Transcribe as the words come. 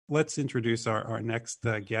let's introduce our next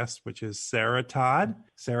guest, which is Sarah Todd.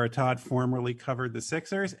 Sarah Todd formerly covered the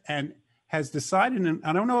Sixers and has decided, and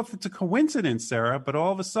I don't know if it's a coincidence, Sarah, but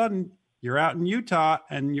all of a sudden you're out in Utah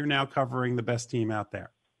and you're now covering the best team out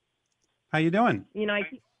there. How you doing?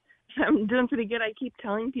 I'm doing pretty good. I keep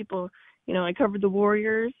telling people, I covered the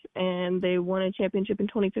Warriors and they won a championship in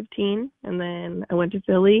 2015. And then I went to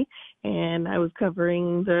Philly and I was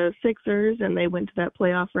covering the Sixers and they went to that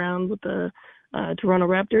playoff round with the Toronto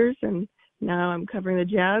Raptors. And now I'm covering the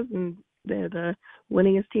Jazz and they're the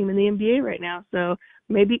winningest team in the NBA right now. So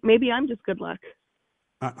maybe I'm just good luck.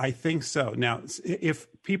 I think so. Now, if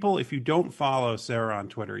you don't follow Sarah on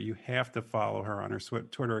Twitter, you have to follow her on her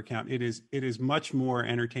Twitter account. It is much more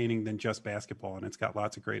entertaining than just basketball, and it's got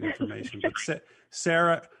lots of great information. But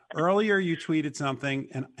Sarah, earlier you tweeted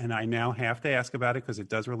something, and I now have to ask about it because it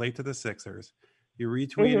does relate to the Sixers. You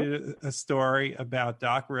retweeted a story about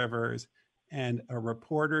Doc Rivers and a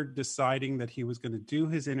reporter deciding that he was going to do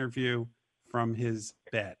his interview from his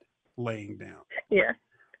bed, laying down. Yeah.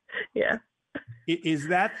 Is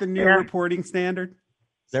that the new reporting standard?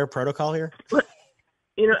 Is there a protocol here?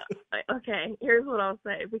 Okay, here's what I'll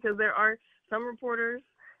say, because there are some reporters,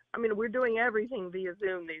 we're doing everything via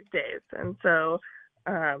Zoom these days. And so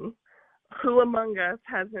who among us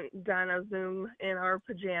hasn't done a Zoom in our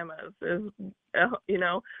pajamas, but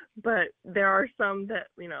there are some that,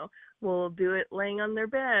 will do it laying on their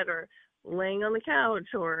bed or laying on the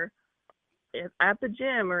couch or at the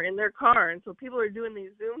gym or in their car. And so people are doing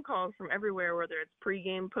these Zoom calls from everywhere, whether it's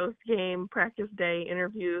pregame, postgame, practice day,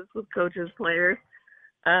 interviews with coaches, players.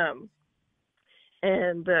 I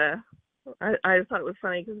just thought it was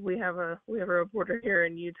funny because we have a reporter here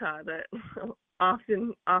in Utah that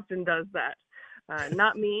often does that.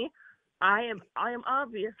 Not me. I am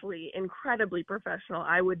obviously incredibly professional.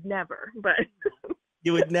 I would never, but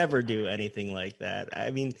you would never do anything like that.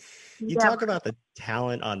 You talk about the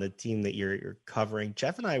talent on the team that you're covering.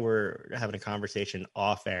 Jeff and I were having a conversation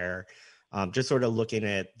off air, just sort of looking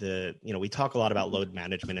at we talk a lot about load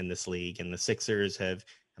management in this league, and the Sixers have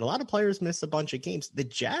had a lot of players miss a bunch of games. The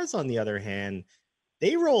Jazz, on the other hand,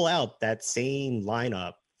 they roll out that same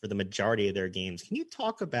lineup for the majority of their games. Can you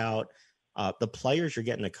talk about the players you're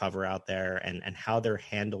getting to cover out there and how they're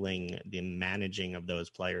handling the managing of those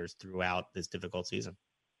players throughout this difficult season?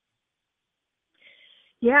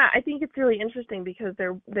 Yeah, I think it's really interesting because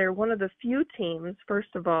they're one of the few teams,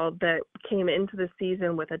 first of all, that came into the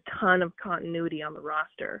season with a ton of continuity on the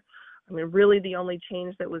roster. Really the only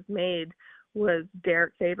change that was made was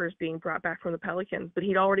Derek Favors being brought back from the Pelicans, but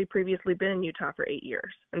he'd already previously been in Utah for 8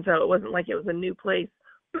 years. And so it wasn't like it was a new place,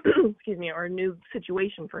 or a new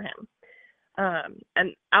situation for him.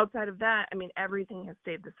 And outside of that, everything has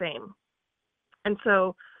stayed the same. And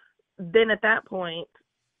so then at that point,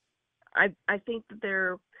 I think that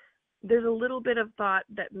there's a little bit of thought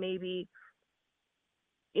that maybe,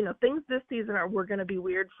 things this season were going to be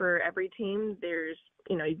weird for every team. There's,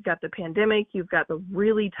 you've got the pandemic, you've got the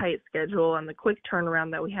really tight schedule and the quick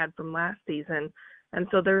turnaround that we had from last season. And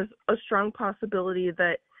so there's a strong possibility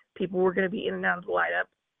that people were going to be in and out of the lineup.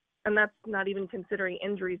 And that's not even considering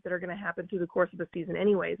injuries that are going to happen through the course of the season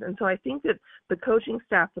anyways. And so I think that the coaching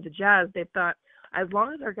staff for the Jazz, they've thought, as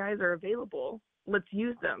long as our guys are available, let's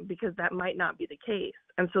use them, because that might not be the case.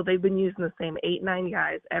 And so they've been using the same 8-9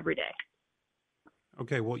 guys every day.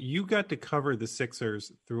 Okay, well, you got to cover the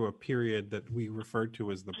Sixers through a period that we referred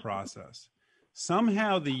to as the process.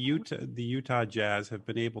 Somehow the Utah Jazz have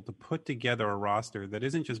been able to put together a roster that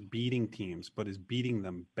isn't just beating teams, but is beating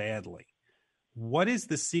them badly. What is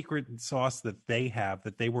the secret sauce that they have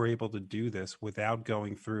that they were able to do this without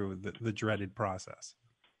going through the dreaded process?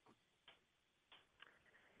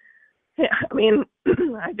 Yeah,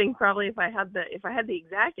 I think probably if I had the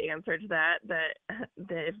exact answer to that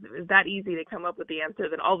if it was that easy to come up with the answer,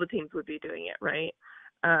 then all the teams would be doing it, right?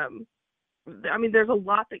 There's a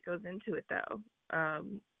lot that goes into it, though.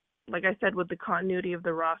 Like I said, with the continuity of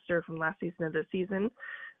the roster from last season to this season,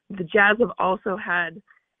 the Jazz have also had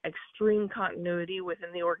extreme continuity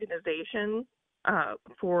within the organization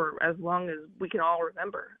for as long as we can all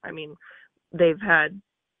remember. They've had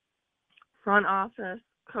front office,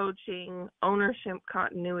 coaching, ownership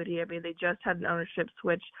continuity. They just had an ownership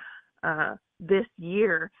switch this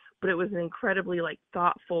year, but it was an incredibly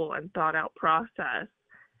thoughtful and thought out process.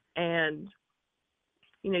 And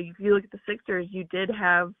if you look at the Sixers, you did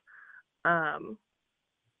have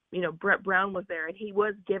Brett Brown was there, and he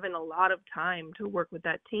was given a lot of time to work with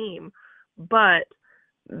that team, but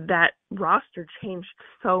that roster changed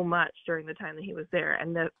so much during the time that he was there,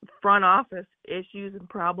 and the front office issues and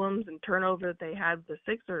problems and turnover that they had with the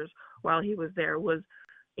Sixers while he was there was,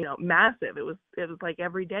 massive. It was like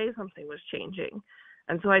every day something was changing.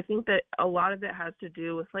 And so I think that a lot of it has to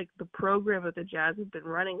do with like the program that the Jazz have been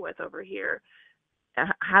running with over here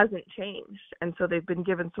hasn't changed. And so they've been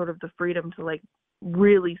given sort of the freedom to like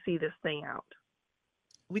really see this thing out.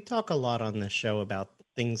 We talk a lot on this show about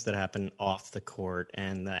things that happen off the court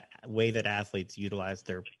and the way that athletes utilize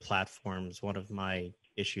their platforms. One of my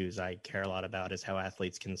issues I care a lot about is how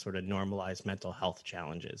athletes can sort of normalize mental health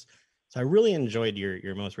challenges. So I really enjoyed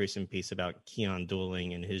your most recent piece about Keon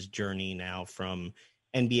Dooling and his journey now from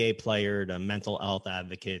NBA player to mental health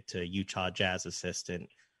advocate to Utah Jazz assistant.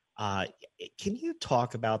 Can you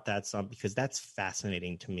talk about that some? Because that's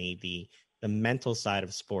fascinating to me, the mental side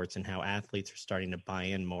of sports and how athletes are starting to buy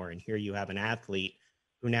in more. And here you have an athlete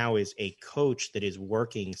who now is a coach that is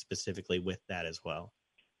working specifically with that as well.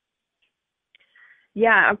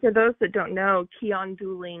 Yeah, for those that don't know, Keon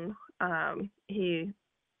Dooling, he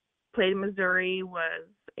played in Missouri, was,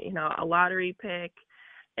 a lottery pick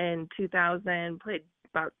in 2000, played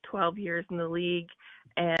about 12 years in the league,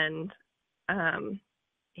 and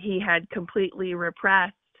he had completely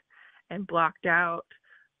repressed and blocked out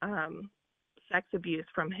sex abuse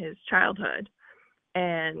from his childhood.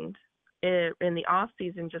 And in the off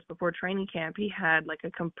season, just before training camp, he had like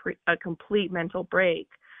a complete mental break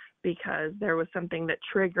because there was something that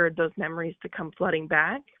triggered those memories to come flooding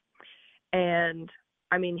back. And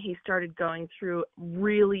I mean, he started going through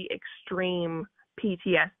really extreme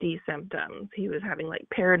PTSD symptoms. He was having like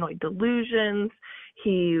paranoid delusions.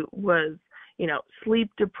 He was,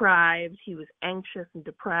 sleep deprived. He was anxious and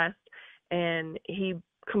depressed, and he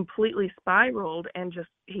completely spiraled and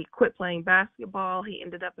he quit playing basketball. He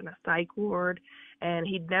ended up in a psych ward, and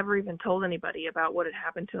he'd never even told anybody about what had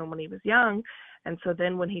happened to him when he was young. And so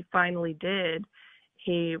then when he finally did,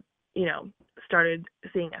 he, started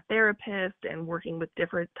seeing a therapist and working with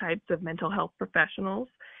different types of mental health professionals,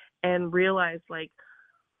 and realized like,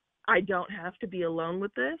 I don't have to be alone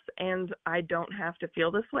with this, and I don't have to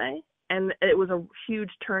feel this way. And it was a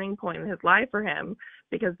huge turning point in his life for him,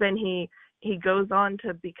 because then he goes on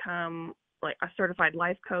to become like a certified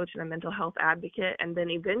life coach and a mental health advocate, and then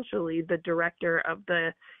eventually the director of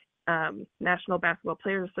the National Basketball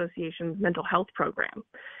Players Association's mental health program.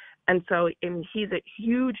 And so he's a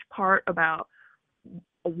huge part about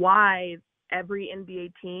why every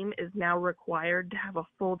NBA team is now required to have a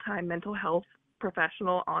full-time mental health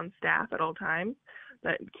professional on staff at all times.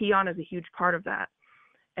 But Keon is a huge part of that.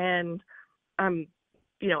 And,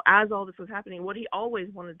 as all this was happening, what he always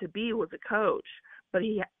wanted to be was a coach, but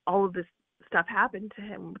all of this stuff happened to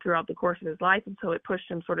him throughout the course of his life. And so it pushed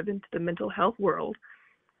him sort of into the mental health world.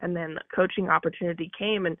 And then the coaching opportunity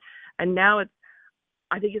came. And now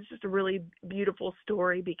I think it's just a really beautiful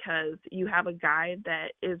story, because you have a guy that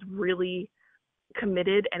is really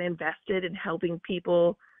committed and invested in helping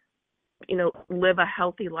people, live a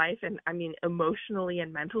healthy life, and I mean, emotionally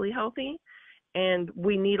and mentally healthy. And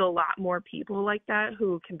we need a lot more people like that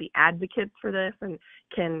who can be advocates for this and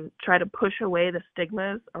can try to push away the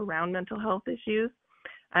stigmas around mental health issues.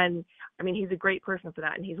 And I mean, he's a great person for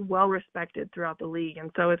that, and he's well respected throughout the league.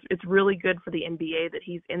 And so it's really good for the NBA that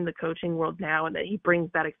he's in the coaching world now, and that he brings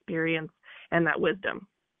that experience and that wisdom.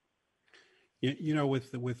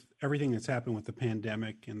 With everything that's happened with the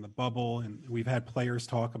pandemic and the bubble, and we've had players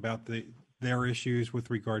talk about their issues with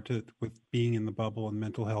regard to with being in the bubble and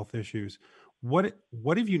mental health issues. What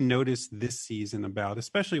have you noticed this season about,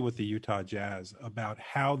 especially with the Utah Jazz, about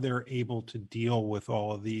how they're able to deal with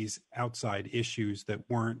all of these outside issues that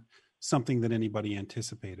weren't something that anybody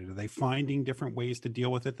anticipated? Are they finding different ways to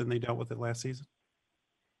deal with it than they dealt with it last season?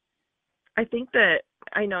 I think that,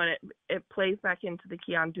 I know, and it plays back into the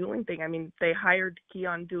Keon Dooling thing. I mean, they hired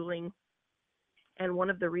Keon Dooling, and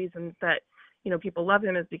one of the reasons that, people love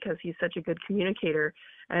him is because he's such a good communicator.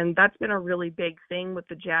 And that's been a really big thing with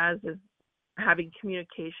the Jazz, is having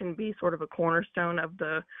communication be sort of a cornerstone of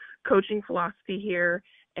the coaching philosophy here.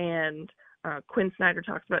 And Quinn Snyder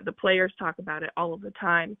talks about it, the players talk about it all of the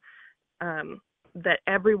time, that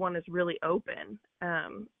everyone is really open.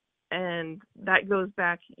 And that goes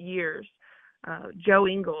back years. Joe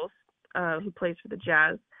Ingles, who plays for the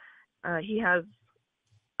Jazz, he has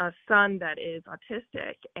a son that is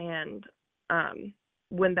autistic. And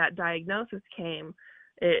when that diagnosis came,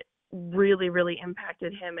 it really, really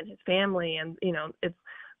impacted him and his family. And,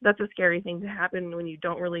 that's a scary thing to happen when you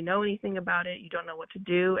don't really know anything about it. You don't know what to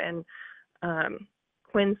do. And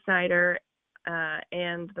Quinn Snyder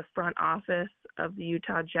and the front office of the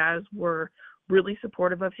Utah Jazz were really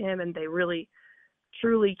supportive of him, and they really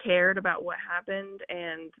truly cared about what happened.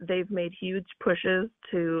 And they've made huge pushes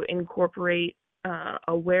to incorporate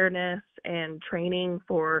awareness and training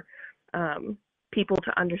for people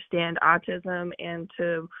to understand autism and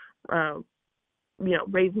to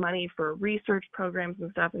raise money for research programs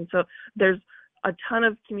and stuff. And so there's a ton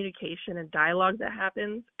of communication and dialogue that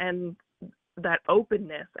happens, and that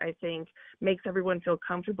openness, I think, makes everyone feel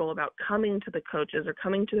comfortable about coming to the coaches or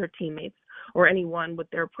coming to their teammates or anyone with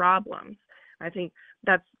their problems. I think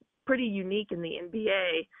that's pretty unique in the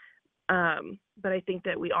NBA, but I think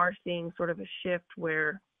that we are seeing sort of a shift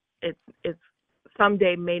where it's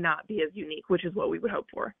someday may not be as unique, which is what we would hope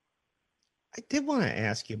for. I did want to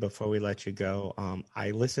ask you before we let you go.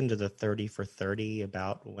 I listened to the 30 for 30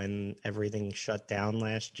 about when everything shut down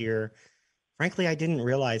last year. Frankly, I didn't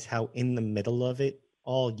realize how in the middle of it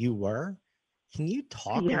all you were. Can you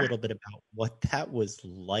talk a little bit about what that was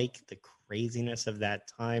like, the craziness of that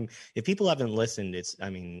time? If people haven't listened,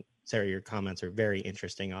 Sarah, your comments are very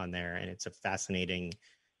interesting on there, and it's a fascinating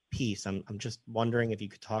piece. I'm just wondering if you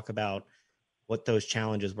could talk about what those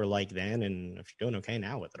challenges were like then, and if you're doing okay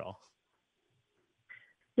now with it all.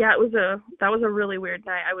 Yeah, that was a really weird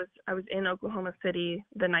night. I was in Oklahoma City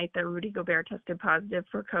the night that Rudy Gobert tested positive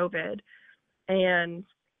for COVID, and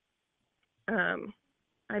it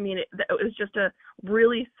was just a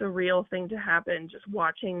really surreal thing to happen. Just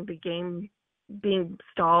watching the game being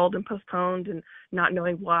stalled and postponed, and not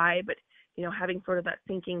knowing why, but having sort of that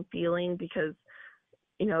sinking feeling, because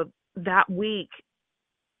that week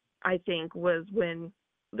I think was when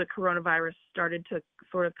the coronavirus started to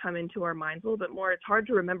sort of come into our minds a little bit more. It's hard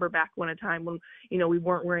to remember back when a time when, we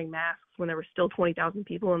weren't wearing masks, when there were still 20,000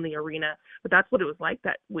 people in the arena, but that's what it was like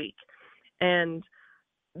that week. And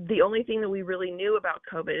the only thing that we really knew about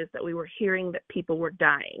COVID is that we were hearing that people were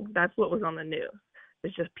dying. That's what was on the news.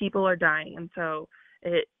 It's just people are dying. And so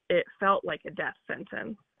it felt like a death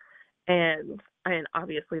sentence. And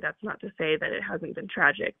obviously that's not to say that it hasn't been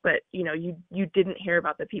tragic, but you didn't hear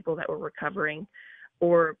about the people that were recovering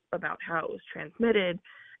or about how it was transmitted.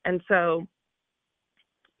 And so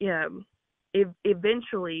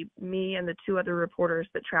eventually me and the two other reporters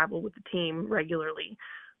that travel with the team regularly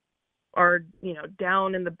are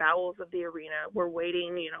down in the bowels of the arena. We're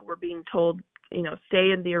waiting, we're being told,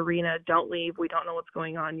 stay in the arena, don't leave, we don't know what's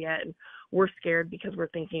going on yet. And we're scared because we're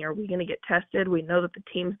thinking, are we going to get tested? We know that the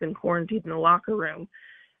team's been quarantined in the locker room.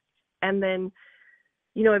 And then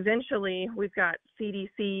eventually we've got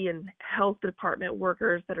CDC and health department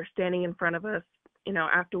workers that are standing in front of us,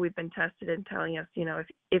 after we've been tested, and telling us,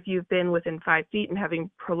 if you've been within 5 feet and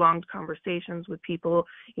having prolonged conversations with people,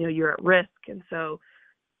 you're at risk. And so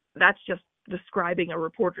that's just describing a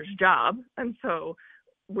reporter's job. And so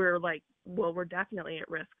we're like, well, we're definitely at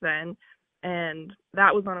risk then. And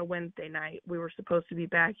that was on a Wednesday night. We were supposed to be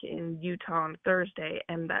back in Utah on Thursday.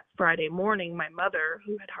 And that Friday morning, my mother,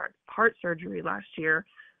 who had heart surgery last year,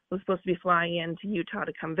 was supposed to be flying into Utah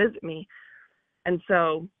to come visit me. And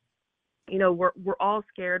so, we're all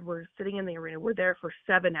scared. We're sitting in the arena. We're there for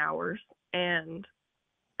 7 hours. And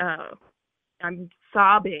I'm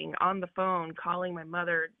sobbing on the phone, calling my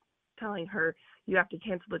mother, telling her, you have to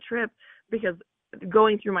cancel the trip, because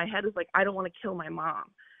going through my head is like, I don't want to kill my mom.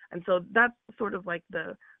 And so that's sort of like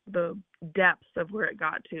the depths of where it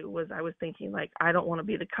got to, was I was thinking, like, I don't want to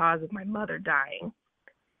be the cause of my mother dying.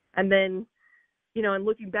 And then, and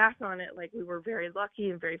looking back on it, like, we were very lucky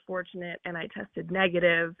and very fortunate, and I tested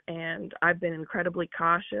negative, and I've been incredibly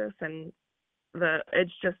cautious. And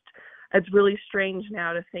it's really strange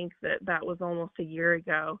now to think that that was almost a year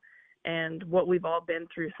ago, and what we've all been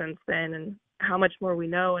through since then, and how much more we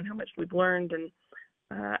know, and how much we've learned, and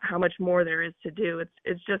how much more there is to do.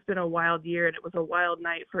 It's just been a wild year, and it was a wild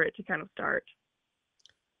night for it to kind of start.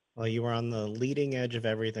 Well, you were on the leading edge of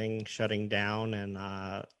everything shutting down, and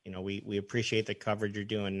we appreciate the coverage you're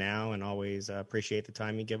doing now, and always appreciate the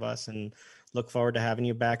time you give us, and look forward to having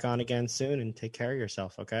you back on again soon. And take care of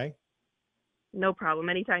yourself, okay? No problem.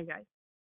 Anytime, guys.